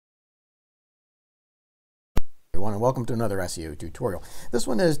everyone, and welcome to another SEO tutorial. This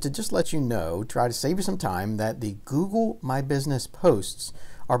one is to just let you know, try to save you some time, that the Google My Business posts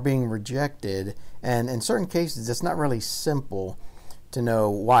are being rejected, and in certain cases it's not really simple to know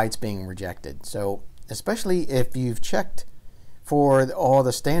why it's being rejected. So especially if you've checked for all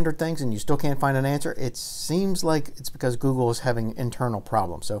the standard things and you still can't find an answer, it seems like it's because Google is having internal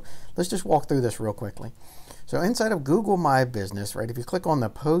problems. So let's just walk through this real quickly. So inside of Google My Business, right, if you click on the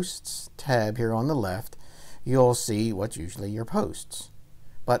Posts tab here on the left, you'll see what's usually your posts.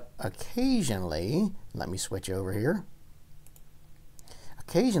 But occasionally, let me switch over here.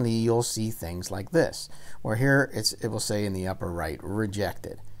 Occasionally you'll see things like this, where here it will say in the upper right,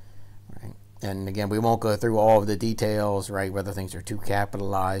 rejected. Right? And again, we won't go through all of the details, right, whether things are too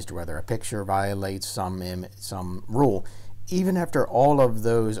capitalized, whether a picture violates some rule. Even after all of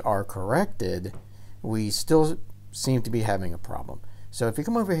those are corrected, we still seem to be having a problem. So if you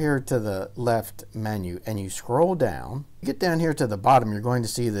come over here to the left menu and you scroll down, you get down here to the bottom, you're going to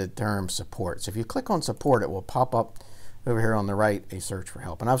see the term support. So if you click on support, it will pop up over here on the right, a search for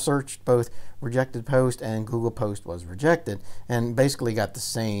help. And I've searched both rejected post and Google post was rejected, and basically got the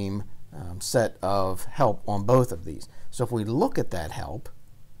same set of help on both of these. So if we look at that help,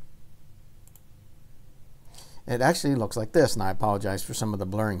 it actually looks like this, and I apologize for some of the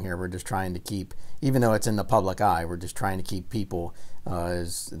blurring here. We're just trying to keep, even though it's in the public eye, we're just trying to keep people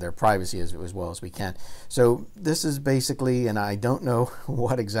their privacy as well as we can. So this is basically, and I don't know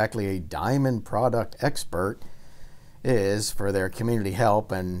what exactly a diamond product expert is for their community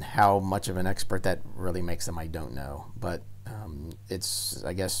help, and how much of an expert that really makes them, I don't know. But it's,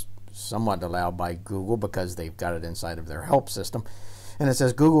 I guess, somewhat allowed by Google because they've got it inside of their help system. And it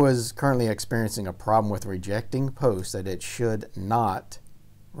says Google is currently experiencing a problem with rejecting posts that it should not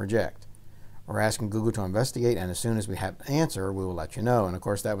reject. We're asking Google to investigate, and as soon as we have an answer, we will let you know. And of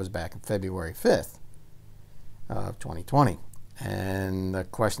course, that was back in February 5th of 2020. And the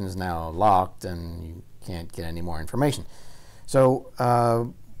question is now locked, and you can't get any more information. So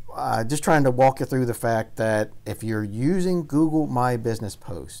just trying to walk you through the fact that if you're using Google My Business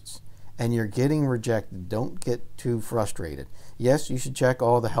posts and you're getting rejected, don't get too frustrated. Yes, you should check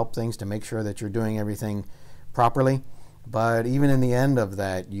all the help things to make sure that you're doing everything properly, but even in the end of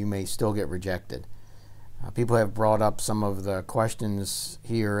that, you may still get rejected. People have brought up some of the questions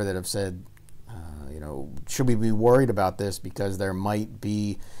here that have said, you know, should we be worried about this because there might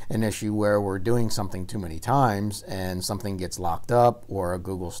be an issue where we're doing something too many times and something gets locked up, or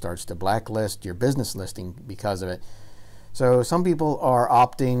Google starts to blacklist your business listing because of it. So some people are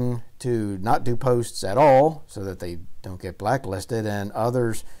opting to not do posts at all so that they don't get blacklisted, and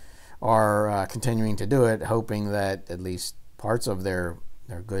others are continuing to do it, hoping that at least parts of their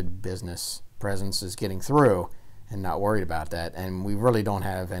good business presence is getting through, and not worried about that. And we really don't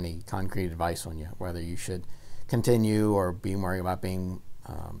have any concrete advice on you whether you should continue or be worried about being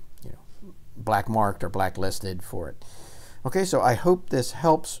you know, black marked or blacklisted for it. Okay, so I hope this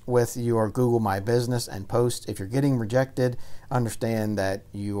helps with your Google My Business and posts. If you're getting rejected, understand that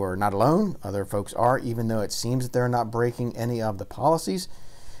you are not alone. Other folks are, even though it seems that they're not breaking any of the policies.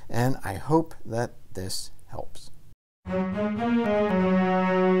 And I hope that this helps.